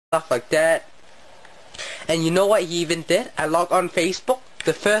stuff like that. And you know what he even did? I log on Facebook.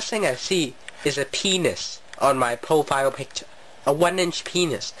 The first thing I see is a penis on my profile picture. A 1-inch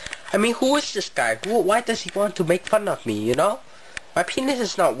penis. I mean, who is this guy? Why does he want to make fun of me, you know? My penis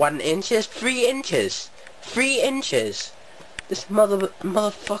is not 1 inch, it's 3 inches. 3 inches. This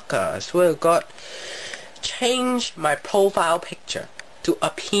motherfucker, I swear to God. Change my profile picture to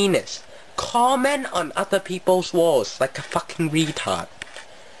a penis. Comment on other people's walls like a fucking retard.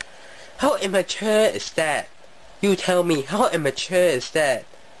 How immature is that? You tell me, how immature is that?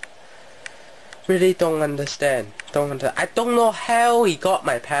 Really don't understand. I don't know how he got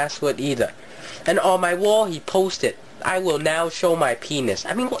my password either. And on my wall he posted, I will now show my penis.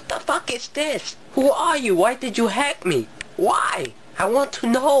 I mean, what the fuck is this? Who are you? Why did you hack me? Why? I want to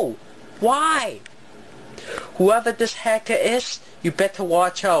know. Why? Whoever this hacker is, you better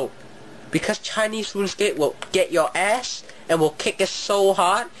watch out. Because Chinese RuneScape will get your ass and will kick it so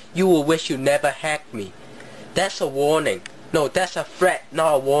hard, you will wish you never hacked me. That's a warning. No, that's a threat,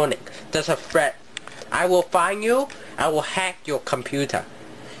 not a warning. That's a threat. I will find you, I will hack your computer.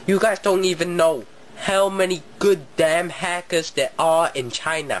 You guys don't even know how many good damn hackers there are in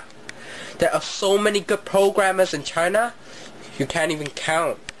China. There are so many good programmers in China, you can't even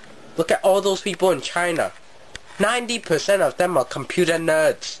count. Look at all those people in China. 90% of them are computer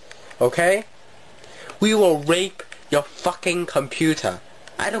nerds. Okay? We will rape your fucking computer.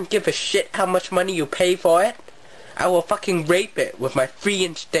 I don't give a shit how much money you pay for it. I will fucking rape it with my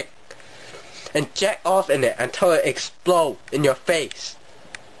 3-inch dick. And jack off in it until it explodes in your face.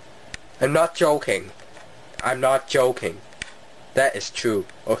 I'm not joking. I'm not joking. That is true,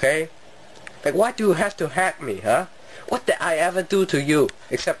 okay? Like, why do you have to hack me, huh? What did I ever do to you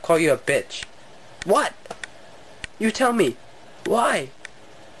except call you a bitch? What? You tell me. Why?